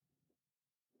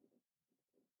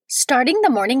Starting the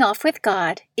morning off with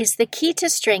God is the key to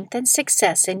strength and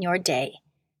success in your day.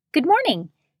 Good morning.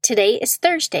 Today is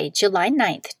Thursday, July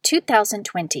 9th,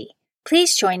 2020.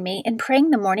 Please join me in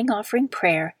praying the morning offering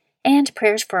prayer and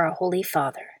prayers for our Holy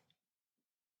Father.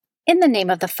 In the name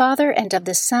of the Father, and of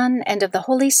the Son, and of the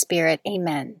Holy Spirit,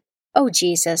 Amen. O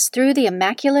Jesus, through the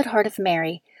Immaculate Heart of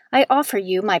Mary, I offer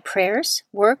you my prayers,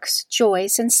 works,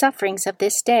 joys, and sufferings of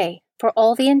this day for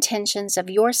all the intentions of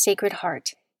your Sacred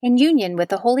Heart, in union with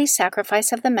the holy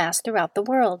sacrifice of the Mass throughout the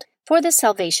world, for the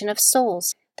salvation of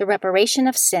souls, the reparation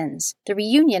of sins, the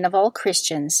reunion of all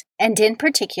Christians, and in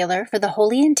particular for the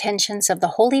holy intentions of the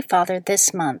Holy Father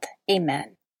this month.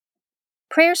 Amen.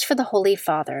 Prayers for the Holy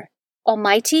Father.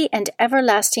 Almighty and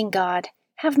everlasting God,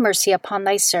 have mercy upon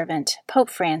thy servant, Pope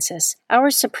Francis,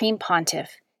 our Supreme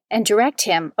Pontiff, and direct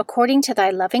him, according to thy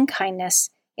loving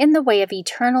kindness, in the way of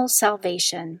eternal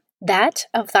salvation, that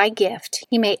of thy gift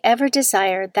he may ever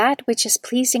desire that which is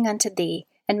pleasing unto thee,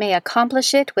 and may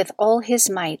accomplish it with all his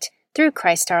might, through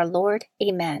Christ our Lord.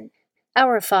 Amen.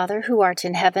 Our Father, who art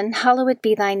in heaven, hallowed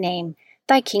be thy name.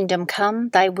 Thy kingdom come,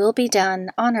 thy will be done,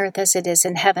 on earth as it is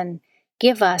in heaven.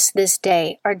 Give us this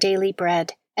day our daily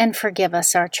bread, and forgive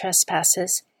us our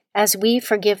trespasses, as we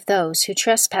forgive those who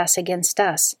trespass against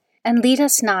us. And lead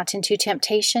us not into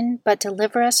temptation, but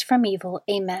deliver us from evil.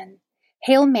 Amen.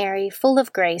 Hail Mary, full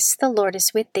of grace, the Lord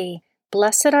is with thee.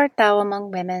 Blessed art thou among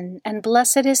women, and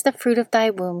blessed is the fruit of thy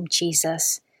womb,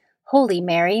 Jesus. Holy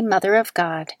Mary, Mother of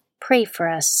God, pray for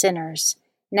us sinners,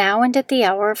 now and at the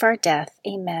hour of our death.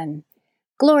 Amen.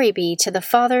 Glory be to the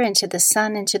Father, and to the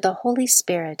Son, and to the Holy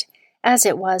Spirit, as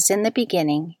it was in the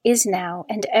beginning, is now,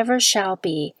 and ever shall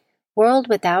be, world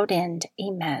without end.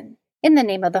 Amen. In the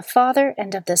name of the Father,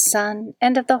 and of the Son,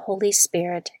 and of the Holy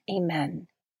Spirit. Amen.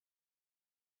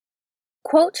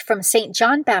 Quote from St.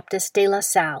 John Baptist de La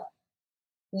Salle.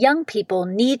 Young people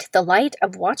need the light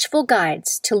of watchful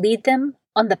guides to lead them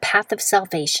on the path of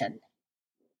salvation.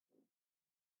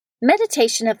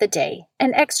 Meditation of the Day,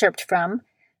 an excerpt from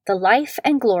The Life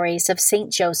and Glories of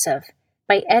St. Joseph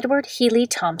by Edward Healy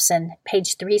Thompson,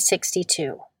 page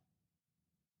 362.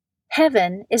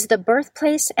 Heaven is the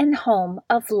birthplace and home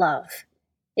of love.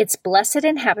 Its blessed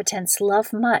inhabitants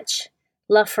love much,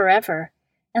 love forever,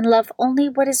 and love only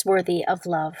what is worthy of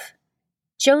love.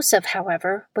 Joseph,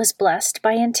 however, was blessed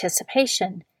by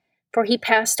anticipation, for he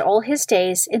passed all his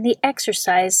days in the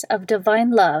exercise of divine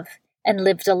love and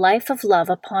lived a life of love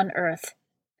upon earth.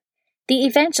 The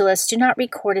evangelists do not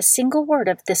record a single word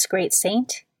of this great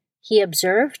saint. He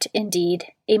observed, indeed,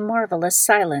 a marvelous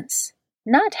silence.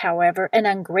 Not, however, an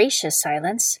ungracious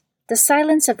silence. The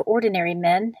silence of ordinary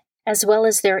men, as well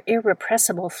as their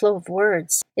irrepressible flow of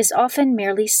words, is often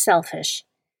merely selfish.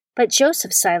 But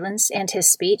Joseph's silence and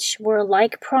his speech were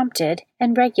alike prompted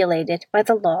and regulated by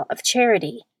the law of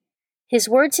charity. His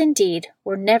words, indeed,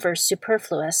 were never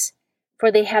superfluous,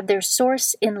 for they had their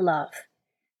source in love,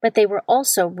 but they were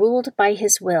also ruled by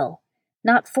his will,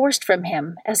 not forced from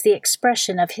him as the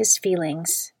expression of his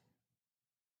feelings.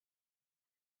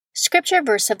 Scripture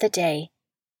verse of the day.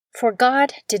 For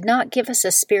God did not give us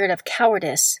a spirit of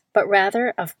cowardice, but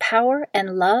rather of power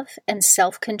and love and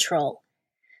self-control.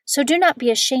 So do not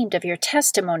be ashamed of your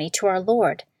testimony to our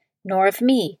Lord, nor of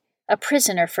me, a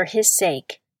prisoner for his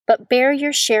sake, but bear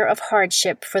your share of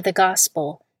hardship for the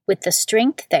gospel with the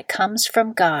strength that comes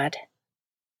from God.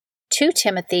 2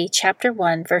 Timothy chapter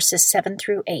 1, verses 7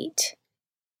 through 8.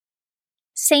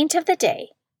 Saint of the Day.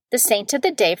 The saint of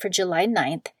the day for July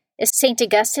 9th is Saint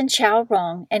Augustine Chao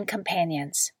Rong and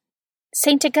companions.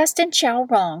 Saint Augustine Chao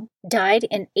Rong died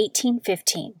in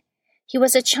 1815. He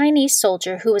was a Chinese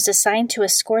soldier who was assigned to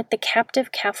escort the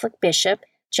captive Catholic bishop,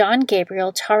 John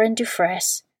Gabriel Taran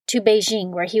Dufresne, to Beijing,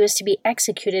 where he was to be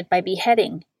executed by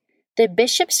beheading. The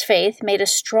bishop's faith made a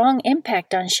strong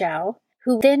impact on Chao,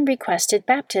 who then requested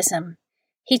baptism.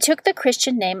 He took the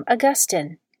Christian name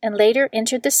Augustine, and later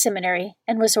entered the seminary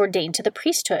and was ordained to the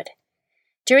priesthood.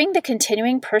 During the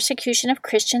continuing persecution of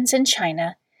Christians in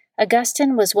China,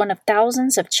 Augustine was one of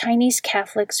thousands of Chinese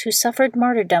Catholics who suffered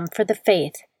martyrdom for the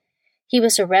faith. He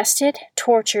was arrested,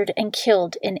 tortured, and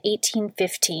killed in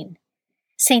 1815.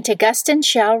 St. Augustine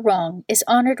Chao Rong is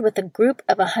honored with a group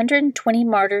of 120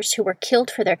 martyrs who were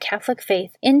killed for their Catholic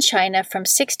faith in China from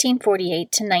 1648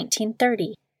 to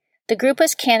 1930. The group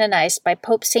was canonized by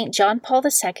Pope St. John Paul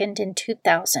II in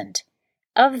 2000.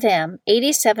 Of them,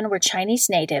 87 were Chinese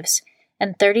natives,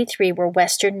 and 33 were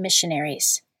Western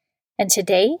missionaries. And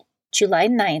today, July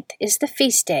 9th, is the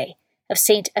feast day of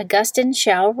St. Augustine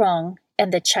Chao Rong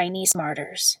and the Chinese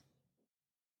martyrs.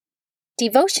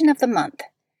 Devotion of the month.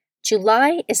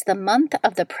 July is the month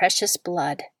of the precious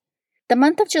blood. The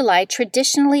month of July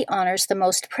traditionally honors the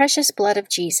most precious blood of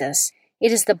Jesus.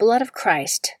 It is the blood of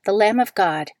Christ, the Lamb of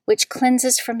God, which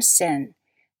cleanses from sin.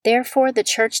 Therefore, the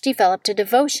Church developed a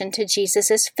devotion to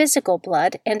Jesus' physical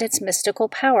blood and its mystical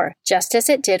power, just as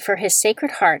it did for his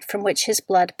sacred heart from which his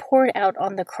blood poured out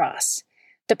on the cross.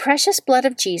 The precious blood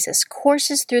of Jesus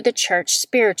courses through the Church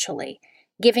spiritually,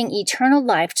 giving eternal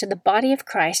life to the body of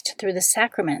Christ through the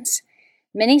sacraments.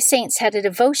 Many saints had a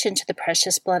devotion to the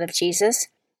precious blood of Jesus,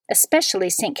 especially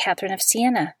St. Catherine of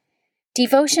Siena.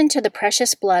 Devotion to the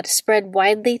precious blood spread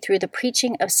widely through the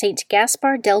preaching of St.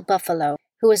 Gaspar del Buffalo,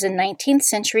 who was a 19th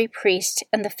century priest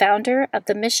and the founder of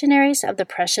the Missionaries of the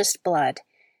Precious Blood.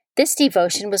 This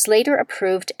devotion was later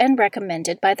approved and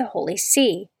recommended by the Holy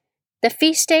See. The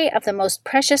feast day of the most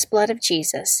precious blood of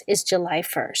Jesus is July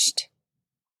 1st.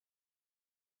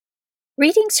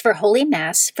 Readings for Holy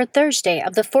Mass for Thursday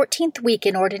of the 14th week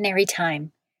in Ordinary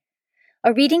Time.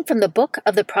 A reading from the book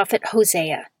of the prophet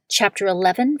Hosea, chapter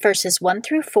 11, verses 1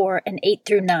 through 4 and 8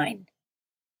 through 9.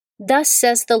 Thus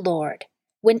says the Lord,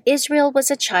 when Israel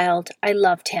was a child, I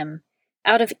loved him.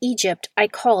 Out of Egypt I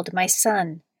called my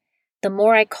son. The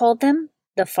more I called them,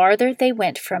 the farther they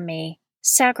went from me,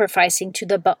 sacrificing to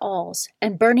the Baals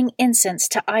and burning incense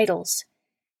to idols.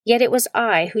 Yet it was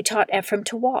I who taught Ephraim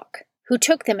to walk, who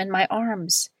took them in my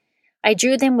arms. I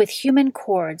drew them with human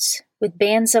cords, with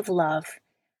bands of love.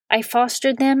 I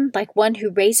fostered them like one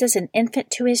who raises an infant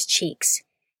to his cheeks.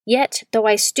 Yet, though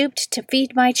I stooped to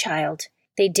feed my child,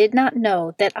 they did not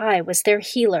know that I was their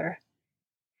healer.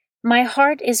 My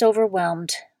heart is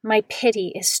overwhelmed, my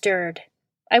pity is stirred.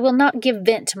 I will not give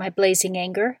vent to my blazing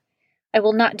anger. I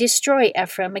will not destroy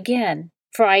Ephraim again,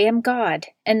 for I am God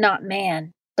and not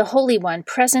man, the Holy One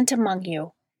present among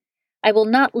you. I will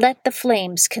not let the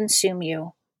flames consume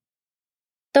you.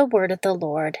 The Word of the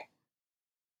Lord.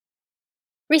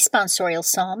 Responsorial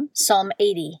Psalm, Psalm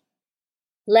 80.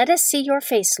 Let us see your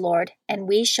face, Lord, and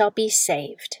we shall be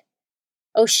saved.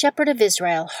 O Shepherd of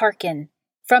Israel, hearken.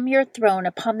 From your throne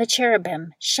upon the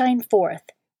cherubim, shine forth,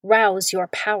 rouse your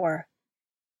power.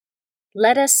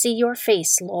 Let us see your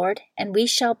face, Lord, and we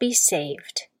shall be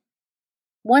saved.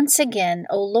 Once again,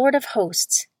 O Lord of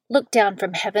hosts, look down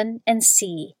from heaven and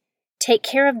see. Take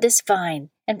care of this vine,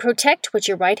 and protect what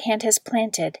your right hand has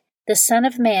planted, the Son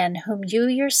of Man whom you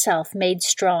yourself made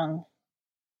strong.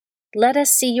 Let us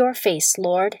see your face,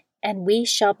 Lord, and we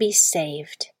shall be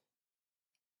saved.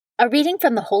 A reading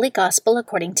from the Holy Gospel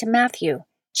according to Matthew,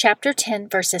 chapter 10,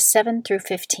 verses 7 through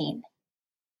 15.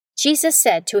 Jesus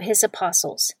said to his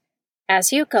apostles,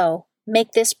 As you go,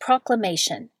 make this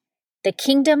proclamation. The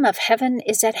kingdom of heaven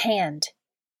is at hand.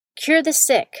 Cure the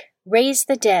sick, raise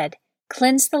the dead,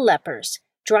 cleanse the lepers,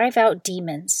 drive out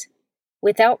demons.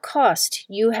 Without cost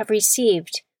you have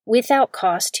received, without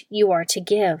cost you are to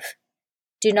give.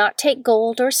 Do not take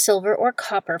gold or silver or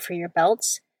copper for your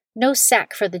belts, no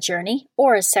sack for the journey,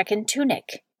 or a second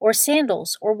tunic, or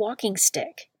sandals or walking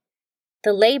stick.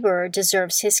 The laborer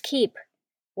deserves his keep.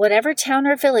 Whatever town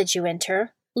or village you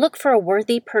enter, look for a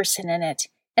worthy person in it,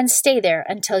 and stay there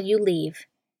until you leave.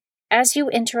 As you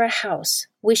enter a house,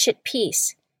 wish it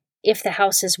peace. If the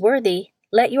house is worthy,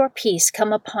 let your peace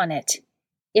come upon it.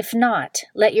 If not,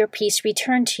 let your peace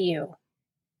return to you.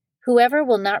 Whoever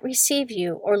will not receive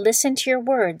you or listen to your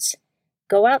words,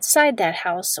 go outside that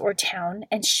house or town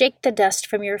and shake the dust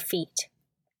from your feet.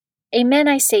 Amen,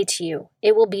 I say to you,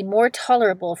 it will be more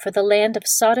tolerable for the land of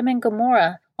Sodom and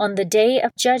Gomorrah on the day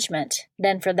of judgment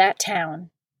than for that town.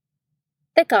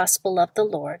 The Gospel of the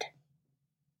Lord.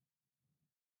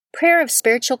 Prayer of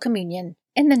Spiritual Communion.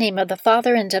 In the name of the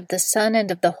Father, and of the Son,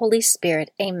 and of the Holy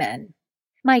Spirit. Amen.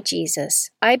 My Jesus,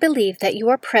 I believe that you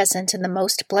are present in the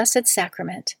most blessed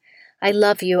sacrament. I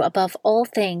love you above all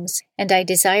things, and I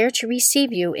desire to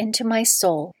receive you into my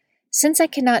soul. Since I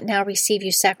cannot now receive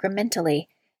you sacramentally,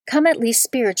 come at least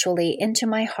spiritually into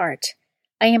my heart.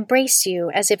 I embrace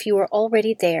you as if you were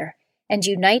already there, and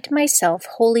unite myself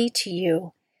wholly to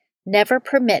you. Never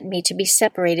permit me to be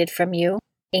separated from you.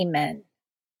 Amen.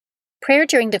 Prayer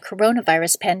during the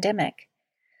coronavirus pandemic.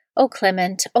 O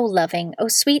clement, O loving, O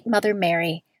sweet Mother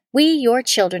Mary, we, your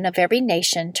children of every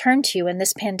nation, turn to you in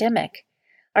this pandemic.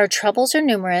 Our troubles are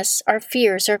numerous, our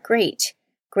fears are great.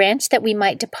 Grant that we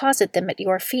might deposit them at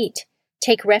your feet,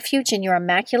 take refuge in your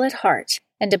immaculate heart,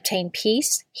 and obtain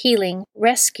peace, healing,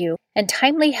 rescue, and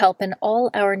timely help in all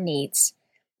our needs.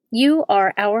 You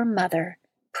are our Mother.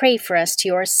 Pray for us to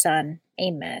your Son.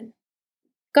 Amen.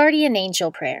 Guardian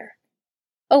Angel Prayer.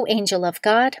 O angel of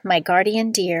God, my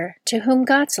guardian dear, to whom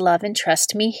God's love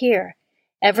entrust me here,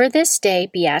 ever this day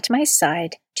be at my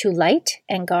side, to light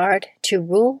and guard, to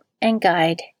rule and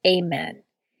guide. Amen.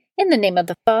 In the name of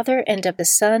the Father, and of the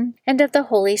Son, and of the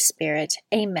Holy Spirit.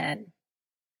 Amen.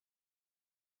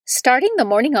 Starting the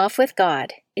morning off with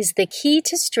God is the key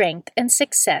to strength and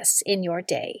success in your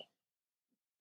day.